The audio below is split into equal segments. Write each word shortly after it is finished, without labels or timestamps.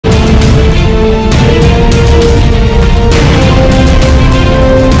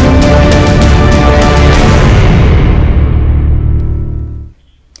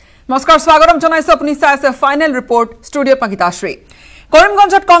নমস্কাৰ স্বাগতম জনাইছো আপুনি চাই আছে ফাইনেল ৰিপৰ্ট ষ্টুডিঅ পাকিতাশ্ৰী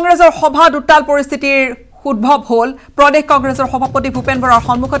কৰিমগঞ্জত কংগ্ৰেছৰ সভা দুটাল পৰিস্থিতিৰ উদ্ভৱ হল প্ৰদেশ কংগ্ৰেছৰ সভাপতি ভূপেন বৰাৰ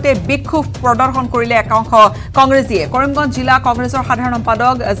সন্মুখতে বিক্ষোভ প্ৰদৰ্শন কৰিলে একাংশ কংগ্ৰেছীয়ে কৰিমগঞ্জ জিলা কংগ্ৰেছৰ সাধাৰণ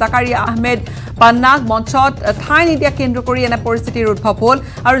সম্পাদক জাকাৰিয়া আহমেদ পান্নাক মঞ্চত ঠাই নিদিয়া কেন্দ্ৰ কৰি এনে পৰিস্থিতিৰ উদ্ভৱ হল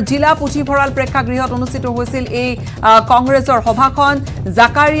আৰু জিলা পুথিভঁৰাল প্ৰেক্ষাগৃহত অনুষ্ঠিত হৈছিল এই কংগ্ৰেছৰ সভাখন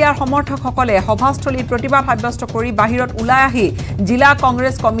জাকাৰিয়াৰ সমৰ্থকসকলে সভাস্থলীত প্ৰতিবাদ সাব্যস্ত কৰি বাহিৰত ওলাই আহি জিলা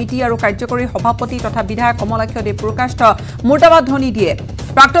কংগ্ৰেছ কমিটি আৰু কাৰ্যকৰী সভাপতি তথা বিধায়ক কমলাক্ষ দেৱপ্ৰকাশ মুৰ্দাবাদ ধ্বনি দিয়ে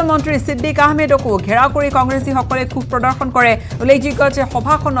প্ৰাক্তন মন্ত্ৰী সিদ্দিক আহমেদকো ঘেৰাও কৰি কংগ্ৰেছীসকলে ক্ষোভ প্ৰদৰ্শন কৰে উল্লেখযোগ্য যে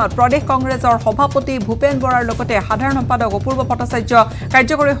সভাখনত প্ৰদেশ কংগ্ৰেছৰ সভাপতি ভূপেন বৰাৰ লগতে সাধাৰণ সম্পাদক অপূৰ্ব ভট্টাচাৰ্য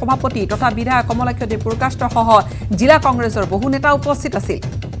কাৰ্যকৰী সভাপতি তথা বিধায়ক কমলাক্ষ দেৱপ্ৰকাশ সহ জিলা কংগ্ৰেছৰ বহু নেতা উপস্থিত আছিল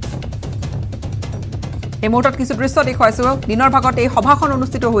এই মুহূৰ্তত কিছু দৃশ্য দেখুৱাইছো দিনৰ ভাগত এই সভাখন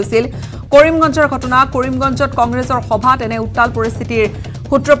অনুষ্ঠিত হৈছিল কৰিমগঞ্জৰ ঘটনা কৰিমগঞ্জত কংগ্ৰেছৰ সভাত এনে উত্তাল পৰিস্থিতিৰ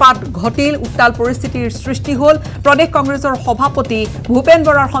সূত্ৰপাত ঘটিল উত্তাল পৰিস্থিতিৰ সৃষ্টি হল প্ৰদেশ কংগ্ৰেছৰ সভাপতি ভূপেন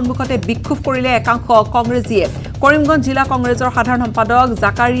বৰাৰ সন্মুখতে বিক্ষোভ কৰিলে একাংশ কংগ্ৰেছীয়ে কৰিমগঞ্জ জিলা কংগ্ৰেছৰ সাধাৰণ সম্পাদক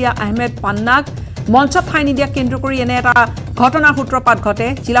জাকাৰিয়া আহমেদ পান্নাক মঞ্চত ঠাই নিদিয়া কেন্দ্ৰ কৰি এনে এটা ঘটনাৰ সূত্ৰপাত ঘটে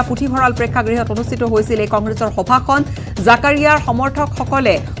জিলা পুথিভঁৰাল প্ৰেক্ষাগৃহত অনুষ্ঠিত হৈছিল এই কংগ্ৰেছৰ সভাখন জাকাৰিয়াৰ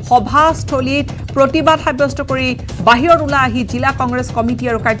সমৰ্থকসকলে সভাস্থলীত প্ৰতিবাদ সাব্যস্ত কৰি বাহিৰত ওলাই আহি জিলা কংগ্ৰেছ কমিটি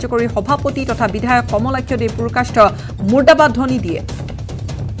আৰু কাৰ্যকৰী সভাপতি তথা বিধায়ক কমলাক্ষ দেৱপ্ৰকাশ মুৰ্দাবাদ ধ্বনি দিয়ে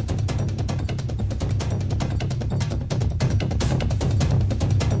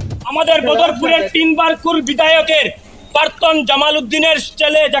আমাদের বদরপুরের 3 বার কুর বিধায়কের প্রাক্তন জামাল উদ্দিনের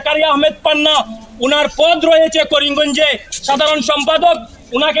ছেলে জাকারিয়া আহমেদ পান্না উনার পদ রয়েছে করিমগঞ্জে সাধারণ সম্পাদক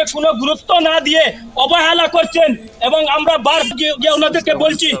উনাকে কোনো গুরুত্ব না দিয়ে অবহেলা করছেন এবং আমরা বার গিয়ে ওনাদেরকে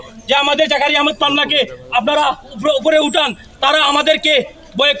বলছি যে আমাদের জাকারিয়া আহমেদ পান্নাকে আপনারা উপরে উঠান তারা আমাদেরকে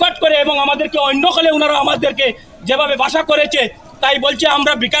বয়কট করে এবং আমাদেরকে অন্য কলে ওনারা আমাদেরকে যেভাবে ভাষা করেছে তাই বলছে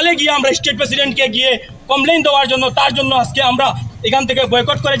আমরা বিকালে গিয়ে আমরা স্টেট প্রেসিডেন্টকে গিয়ে কমপ্লেইন দেওয়ার জন্য তার জন্য আজকে আমরা এখান থেকে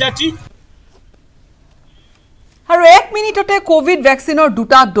বয়কট করে যাচ্ছি আৰু 1 মিনিটতে কোভিড ভ্যাকসিনৰ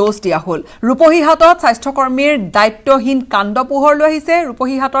দুটা ডোজ দিয়া হল ৰূপহীহাটত স্বাস্থ্যকৰ্মীৰ দায়িত্বহীন কাণ্ড পোহৰলৈ আহিছে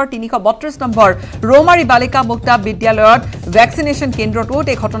ৰূপহীহাটৰ 332 নম্বৰ ৰৌমাৰী বালিকা মুক্ত বিদ্যালয়ত ভ্যাকসিনেশন কেন্দ্ৰটোত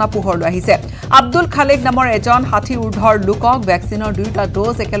এই ঘটনা পোহৰলৈ আহিছে আব্দুল খালেক নামৰ এজন 60 ঊৰ্ধৰ লোকক ভ্যাকসিনৰ দুটা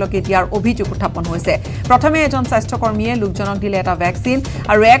ডোজ একেলগে দিয়াৰ অভিযোগ উত্থাপন হৈছে প্ৰথমে এজন স্বাস্থ্যকৰ্মীয়ে লোকজনক দিলে এটা ভ্যাকসিন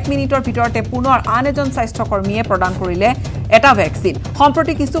আৰু 1 মিনিটৰ ভিতৰতে পুনৰ আন এজন স্বাস্থ্যকৰ্মীয়ে প্ৰদান কৰিলে এটা ভ্যাকসিন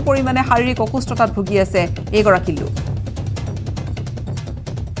সম্প্ৰতি কিছু পৰিমাণে শাৰীৰিক অসুস্থতাত ভুগি আছে এইগৰাকী লোক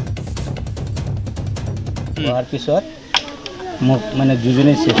হোৱাৰ পিছত মোক মানে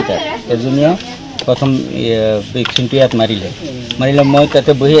দুজনী চিষ্টাৰ এজনীয়ে প্ৰথম ভেকচিনটো ইয়াত মাৰিলে মই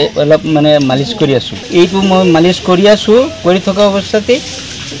তাতে বহি অলপ মানে মালিচ কৰি আছোঁ এইটো মই মালিচ কৰি আছোঁ কৰি থকা অৱস্থাতে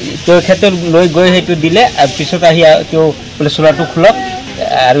তেওঁৰ ক্ষেত্ৰত লৈ গৈ সেইটো দিলে আৰু পিছত আহি তেওঁ বোলে চোলাটো খোলক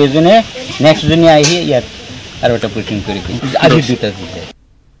আৰু এজনে নেক্সটজনী আহি ইয়াত আৰু এটা পেকিং কৰি আজি দুটা দিছে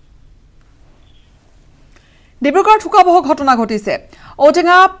ডিব্ৰুগড় ঠুকাবহ ঘটনা ঘটিছে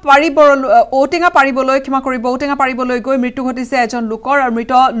ঔটেঙা পাৰিবলৈ গৈ মৃত্যু ঘটিছে এজন লোকৰ আৰু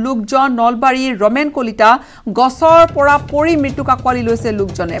মৃত লোকজন নলবাৰীৰ ৰমেন কলিতা গছৰ পৰা পৰি মৃত্যু কাকৱালি লৈছে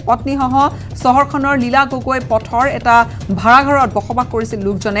লোকজনে পত্নীসহ চহৰখনৰ লীলা গগৈ পথৰ এটা ভাড়াঘৰত বসবাস কৰিছিল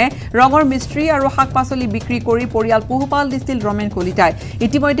লোকজনে ৰঙৰ মিস্ত্ৰী আৰু শাক-পাচলি বিক্ৰী কৰি পৰিয়াল পোহপাল দিছিল ৰমেন কলিতাই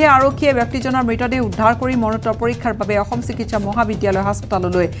ইতিমধ্যে আৰক্ষীয়ে ব্যক্তিজনৰ মৃতদেহ উদ্ধাৰ কৰি মৰণোত্তৰ পৰীক্ষাৰ বাবে অসম চিকিৎসা মহাবিদ্যালয়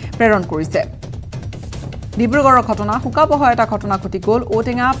হাস্পতাললৈ প্ৰেৰণ কৰিছে ডিব্ৰুগড়ৰ ঘটনা হুকাবহ এটা ঘটনা ঘটি গ'ল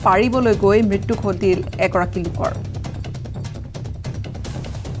ঔটেঙা পাৰিবলৈ গৈ মৃত্যু ঘটিল এগৰাকী লোকৰ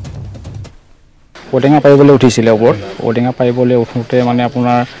ঔটেঙা পাৰিবলৈ উঠিছিলে ওপৰত ঔটেঙা পাৰিবলৈ উঠোতে মানে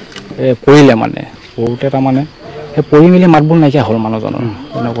আপোনাৰ পৰিলে মানে পৰোতে তাৰমানে সেই পৰি মিলি মাতবোৰ নাইকিয়া হ'ল মানুহজনৰ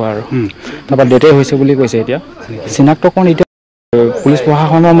এনেকুৱা আৰু তাৰপৰা ডেথে হৈছে বুলি কৈছে এতিয়া চিনাক্তকৰণ এতিয়া পুলিচ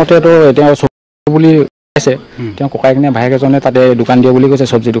প্ৰশাসনৰ মতেতো এতিয়া বুলি কৈছে তেওঁ ককাইকনে ভাইক এজনে তাতে দোকান দিয়ে বুলি কৈছে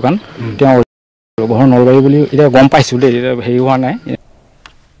চব্জি দোকান তেওঁ ঘৰ নলবাৰী বুলি এতিয়া গম পাইছো দেই হেৰি হোৱা নাই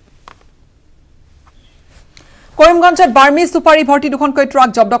কৰিমগঞ্জত বাৰ্মি সুপাৰী ভৰ্তি দুখনকৈ ট্ৰাক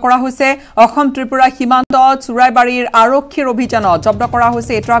জব্দ কৰা হৈছে অসম ত্ৰিপুৰা সীমান্তত চুৰাইবাৰীৰ আৰক্ষীৰ অভিযানত জব্দ কৰা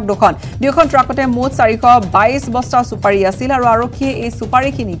হৈছে এই ট্ৰাক দুখন ট্ৰাকতে মুঠ 422 বস্তা সুপাৰী আছিল আৰু আৰক্ষীয়ে এই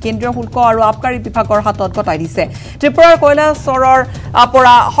সুপাৰীখিনি কেন্দ্ৰীয় শুল্ক আৰু আবকাৰী বিভাগৰ হাতত গতাই দিছে ত্ৰিপুৰাৰ কৈলাসৰৰ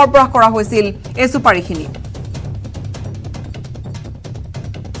পৰা সৰবৰাহ কৰা হৈছিল এই সুপাৰীখিনি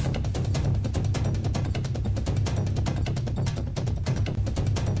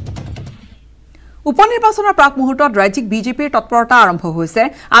উপনিৰ্বাচনৰ প্ৰাক মুহূৰ্তত ৰাজ্যিক বিজেপিৰ তৎপৰতা আৰম্ভ হৈছে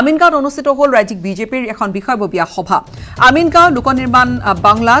আমিনগাঁৱত অনুষ্ঠিত হ'ল ৰাজ্যিক বিজেপিৰ এখন বিষয়ববীয়া সভা আমিনগাঁও লোকনিৰ্মাণ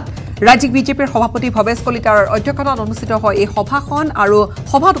বাংলাত ৰাজ্যিক বিজেপিৰ সভাপতি ভৱেশ কলিতাৰ অধ্যক্ষতাত অনুষ্ঠিত হয় এই সভাখন আৰু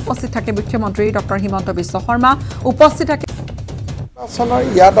সভাত উপস্থিত থাকে মুখ্যমন্ত্ৰী ডক্টৰ হিমন্ত বিশ্ব শৰ্মা উপস্থিত থাকে আসনৰ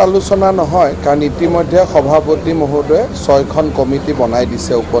ইয়াত আলোচনা নহয় কাৰণ ইতিমধ্যে সভাপতি মহোদয়ে 6খন কমিটি বনাই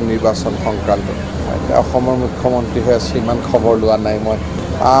দিছে উপ নিৰ্বাচন সংক্ৰান্তত অসমৰ মুখ্যমন্ত্ৰী হৈ আছে ইমান খবৰ লোৱা নাই মই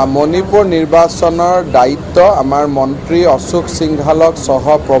মণিপুৰ নিৰ্বাচনৰ দায়িত্ব আমাৰ মন্ত্ৰী অশোক সিংঘালক সহ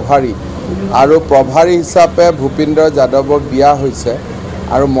প্ৰভাৰী আৰু প্ৰভাৰী হিচাপে ভূপিন্দৰ যাদৱক দিয়া হৈছে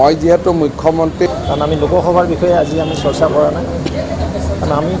আৰু মই যেহেতু মুখ্যমন্ত্ৰী কাৰণ আমি লোকসভাৰ বিষয়ে আজি আমি চৰ্চা কৰা নাই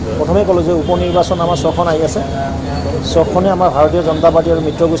কাৰণ আমি প্ৰথমে ক'লোঁ যে উপ নিৰ্বাচন আমাৰ 6খন আহি আছে 6খনে আমাৰ ভাৰতীয় জনতা পাৰ্টি আৰু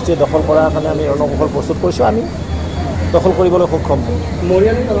মিত্ৰগোষ্ঠীয়ে দখল কৰাৰ কাৰণে আমি ৰণকৌশল প্ৰস্তুত কৰিছোঁ আমি দখল কৰিবলৈ সক্ষম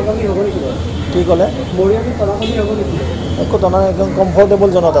কি ক'লে একো তনা একদম কমফৰ্টেবল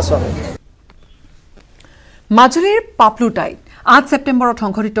জোনত আছোঁ আমি মাজুলীৰ পাপলুটাইত 8 ছেপ্টেম্বৰত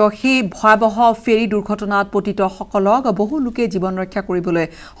সংঘটিত সেই ভয়াবহ ফেৰী দুৰ্ঘটনাত পতিতসকলক বহু লোকে জীৱন ৰক্ষা কৰিবলৈ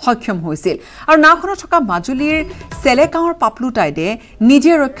সক্ষম হৈছিল আৰু নাওখনত থকা মাজুলীৰ চেলেগাঁৱৰ পাপলুটাইডে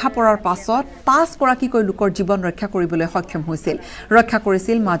নিজে ৰক্ষা পৰাৰ পাছত 5 গৰাকীকৈ লোকৰ জীৱন ৰক্ষা কৰিবলৈ সক্ষম হৈছিল ৰক্ষা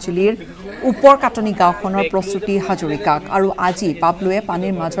কৰিছিল মাজুলীৰ ওপৰ কাটনি গাঁওখনৰ প্ৰস্তুতি হাজৰিকাক আৰু আজি পাপলুৱে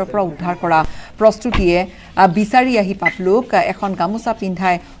পানীৰ মাজৰ পৰা উদ্ধাৰ কৰা প্ৰস্তুতিয়ে বিচাৰি আহি পাপলুক এখন গামোচা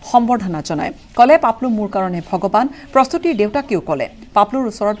পিন্ধাই সম্বৰ্ধনা জনায় কলে পাপলু মোৰ কাৰণে ভগৱান প্ৰস্তুতিৰ দেউতাকেও কলে পাপলুৰ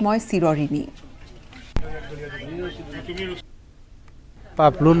ওচৰত মই চিৰঋণী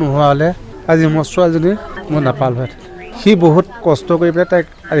পাপলু নোহোৱা হ'লে আজি মোৰ ছোৱালীজনী মই নাপালোঁ সি বহুত কষ্ট কৰি পেলাই তাইক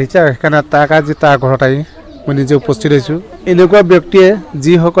আহিছে সেইকাৰণে তাক আজি তাৰ ঘৰত আহি মই নিজে উপস্থিত হৈছোঁ এনেকুৱা ব্যক্তিয়ে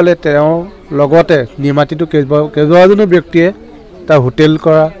যিসকলে তেওঁৰ লগতে নিমাতিটো কেইবাজনো ব্যক্তিয়ে তাৰ হোটেল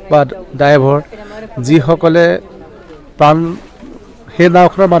কৰা বা ড্ৰাইভাৰ যিসকলে প্ৰাণ সেই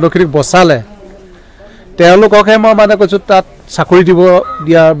নাওখনৰ মানুহখিনিক বচালে তেওঁলোককহে মই মানে কৈছোঁ তাত চাকৰি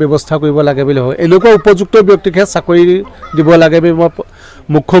দিয়াৰ ব্যৱস্থা কৰিব লাগে বুলি ভাবোঁ এনেকুৱা উপযুক্ত ব্যক্তিকহে চাকৰি দিব লাগে বুলি মই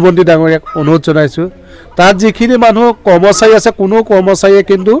মুখ্যমন্ত্ৰী ডাঙৰীয়াক অনুৰোধ জনাইছোঁ তাত যিখিনি মানুহ কৰ্মচাৰী আছে কোনো কৰ্মচাৰীয়ে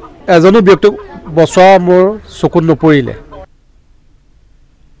কিন্তু এজনো ব্যক্তিক বচোৱা মোৰ চকুত নপৰিলে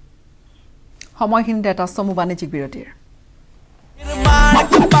সময়খিনিত এটা চমু বাণিজ্যিক বিৰতিৰ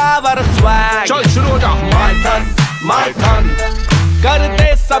चल शुरू हो जा my turn कर दे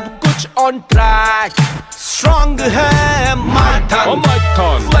सब कुछ on track strong है my turn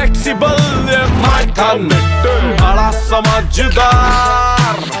flexible है my turn बड़ा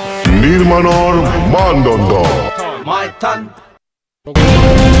समझदार निर्माणर मानदंड my turn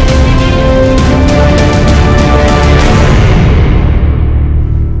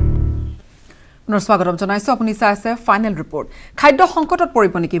স্বাগতম জনাইছো আপুনি চাই আছে ফাইনেল ৰিপৰ্ট খাদ্য সংকটত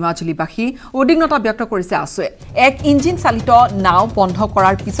পৰিব নেকি মাজুলীবাসী উদ্বিগ্নতা ব্যক্ত কৰিছে আসুৱে এক ইঞ্জিন চালিত নাও বন্ধ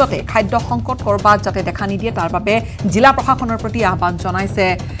কৰাৰ পিছতে খাদ্য সংকট কৰবাত যাতে দেখা নিদিয়ে তাৰ বাবে জিলা প্ৰশাসনৰ প্ৰতি আহ্বান জনাইছে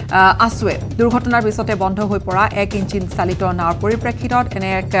আসুৱে দুৰ্ঘটনাৰ পিছতে বন্ধ হৈ পৰা এক ইঞ্জিন চালিত নাওৰ পৰিপ্ৰেক্ষিতত এনে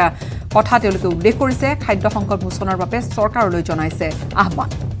এক কথা তেওঁলোকে উল্লেখ কৰিছে খাদ্য সংকট মোচনৰ বাবে চৰকাৰলৈ জনাইছে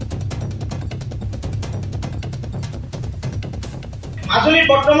আহ্বান মাজুলীৰ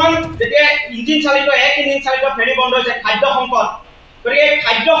বৰ্তমান যেতিয়া ইঞ্জিন চালিত ফেৰী বন্ধ হৈছে খাদ্য সংকট গতিকে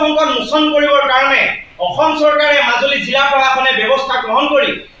খাদ্য সংকট মোচন কৰিবৰ কাৰণে অসম চৰকাৰে মাজুলী জিলা প্ৰশাসনে ব্যৱস্থা গ্ৰহণ কৰি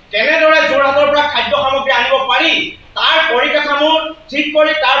কেনেদৰে যোৰহাটৰ পৰা খাদ্য সামগ্ৰী আনিব পাৰি তাৰ পৰিকাঠামো ঠিক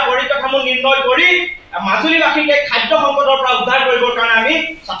কৰি তাৰ পৰিকাঠামো নিৰ্ণয় কৰি মাজুলীবাসীকে খাদ্য সংকটৰ পৰা উদ্ধাৰ কৰিবৰ কাৰণে আমি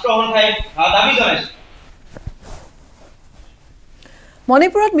ছাত্ৰ সন্থাই দাবী জনাইছো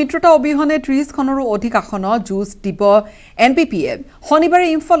মণিপুৰত মিত্ৰতা অবিহনে 30খনৰো অধিক আসনত যুঁজ দিব এনপিপিয়ে শনিবাৰে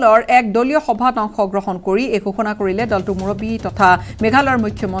ইম্ফলৰ এক দলীয় সভাত অংশগ্ৰহণ কৰি এই ঘোষণা কৰিলে দলটোৰ মুৰব্বী তথা মেঘালয়ৰ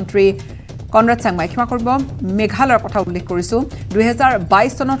মুখ্যমন্ত্ৰী কনৰাড চাংমাই ক্ষমা কৰিব মেঘালয়ৰ কথা উল্লেখ কৰিছো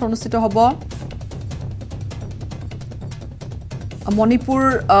 2022 চনত অনুষ্ঠিত হ'ব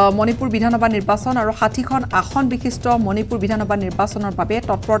মণিপুৰ বিধানসভা নিৰ্বাচন আৰু 60খন আসন বিশিষ্ট মণিপুৰ বিধানসভা নিৰ্বাচনৰ বাবে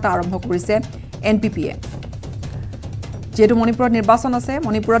তৎপৰতা আৰম্ভ কৰিছে এনপিপিয়ে যেহেতু মণিপুৰত নিৰ্বাচন আছে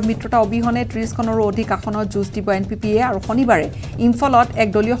মণিপুৰত মিত্ৰতা অবিহনে 30খনৰো অধিক আসনত যুঁজ দিব এনপিপিয়ে আৰু শনিবাৰে ইম্ফলত এক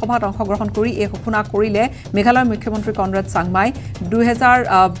দলীয় সভাত অংশগ্ৰহণ কৰি এই ঘোষণা কৰিলে মেঘালয়ৰ মুখ্যমন্ত্ৰী কনৰাড চাংমাই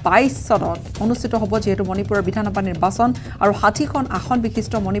 2022 চনত অনুষ্ঠিত হ'ব যেহেতু মণিপুৰৰ বিধানসভা নিৰ্বাচন আৰু 60খন আসন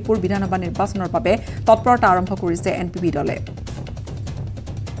বিশিষ্ট মণিপুৰ বিধানসভা নিৰ্বাচনৰ বাবে তৎপৰতা আৰম্ভ কৰিছে এনপিপি দলে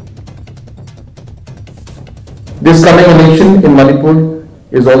This coming election in Manipur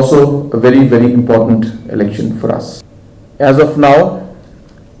is also a very, very important election for us. As of now,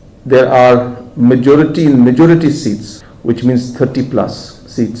 there are majority seats, which means 30 plus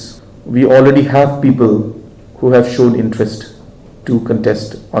seats. We already have people who have shown interest to contest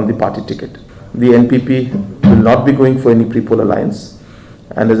on the party ticket. The NPP will not be going for any pre-poll alliance.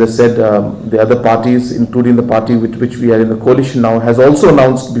 And as I said, the other parties, including the party with which we are in the coalition now, has also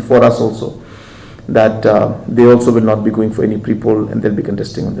announced before us also that they also will not be going for any pre-poll and they'll be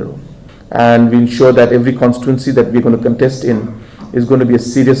contesting on their own. And we ensure that every constituency that we're going to contest in is going to be a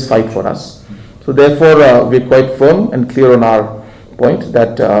serious fight for us. So therefore, we're quite firm and clear on our point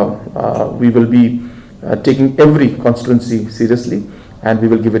that we will be taking every constituency seriously, and we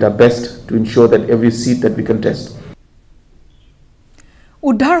will give it our best to ensure that every seat that we contest.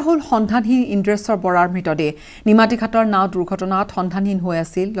 উদ্ধাৰ হল সন্ধানহীন ইন্দ্ৰেশ্বৰ বৰাৰ মৃতদেহ নিমাতীঘাটৰ নাও দুৰ্ঘটনাত সন্ধানহীন হৈ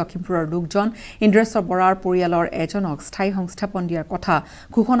আছিল লখিমপুৰৰ লোকজন ইন্দ্ৰেশ্বৰ বৰাৰ পৰিয়ালৰ এজনক স্থায়ী সংস্থাপন দিয়াৰ কথা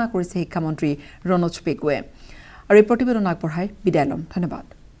ঘোষণা কৰিছে শিক্ষামন্ত্ৰী ৰণোজ পেগুৱে আৰু এই প্ৰতিবেদন আগবঢ়াই বিদায় লম ধন্যবাদ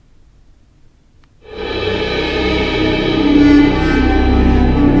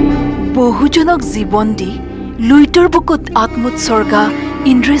বহুজনক জীৱন দি লুইটৰ বুকুত আত্মোৎসৰ্গা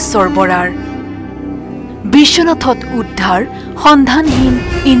ইন্দ্ৰেশ্বৰ বৰাৰ বিশ্বনাথত উদ্ধাৰ সন্ধানহীন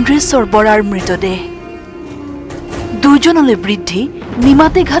ইন্দ্ৰেশ্বৰ বৰাৰ মৃতদেহ দুজনলৈ বৃদ্ধি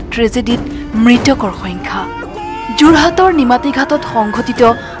নিমাতীঘাট ট্ৰেজেডিত মৃতকৰ সংখ্যা যোৰহাটৰ নিমাতীঘাটত সংঘটিত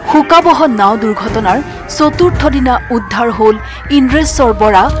শোকাবহ নাও দুৰ্ঘটনাৰ চতুৰ্থ দিনা উদ্ধাৰ হ'ল ইন্দ্ৰেশ্বৰ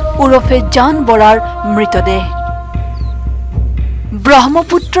বৰা ওৰফে জান বৰাৰ মৃতদেহ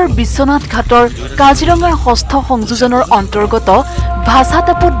ব্ৰহ্মপুত্ৰৰ বিশ্বনাথ ঘাটৰ কাজিৰঙাৰ ষষ্ঠ সংযোজনৰ অন্তৰ্গত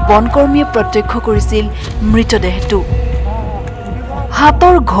ভাষাতাপত বনকৰ্মীয়ে প্ৰত্যক্ষ কৰিছিল মৃতদেহটো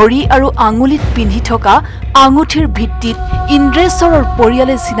হাতৰ ঘড়ী আৰু আঙুলিত পিন্ধি থকা আঙুঠিৰ ভিত্তিত ইন্দ্ৰেশ্বৰৰ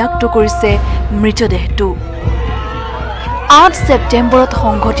পৰিয়ালে চিনাক্ত কৰিছে মৃতদেহটো 8 ছেপ্টেম্বৰত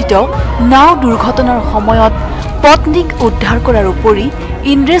সংঘটিত নাও দুৰ্ঘটনাৰ সময়ত পত্নীক উদ্ধাৰ কৰাৰ উপৰি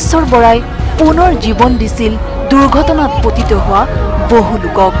ইন্দ্ৰেশ্বৰ বৰাই পুনৰ জীৱন দিছিল দুৰ্ঘটনাত পতিত হোৱা বহু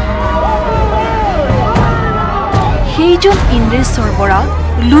লোকক সেইজন ইন্দ্ৰেশ্বৰ বৰা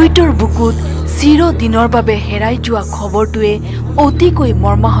লুইটৰ বুকুত চিৰদিনৰ বাবে হেৰাই যোৱা খবৰটোৱে অতিকৈ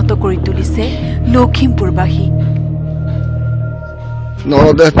মৰ্মাহত কৰি তুলিছে লখিমপুৰবাসী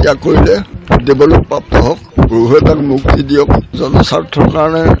নৰদেহ ত্যাগ কৰিলে দেৱলোক প্ৰাপ্ত হওক প্ৰভুৱে তাক মুক্তি দিয়ক জনস্বাৰ্থৰ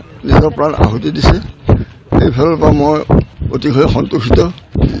কাৰণে নিজৰ প্ৰাণ আহুতি দিছে এইফালৰ পৰা মই অতিশয় সন্তুষ্ট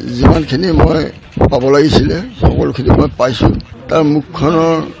যিমানখিনি মই পাব লাগিছিলে সকলোখিনি মই পাইছোঁ তাৰ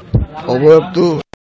মুখখনৰ অৱয়বটো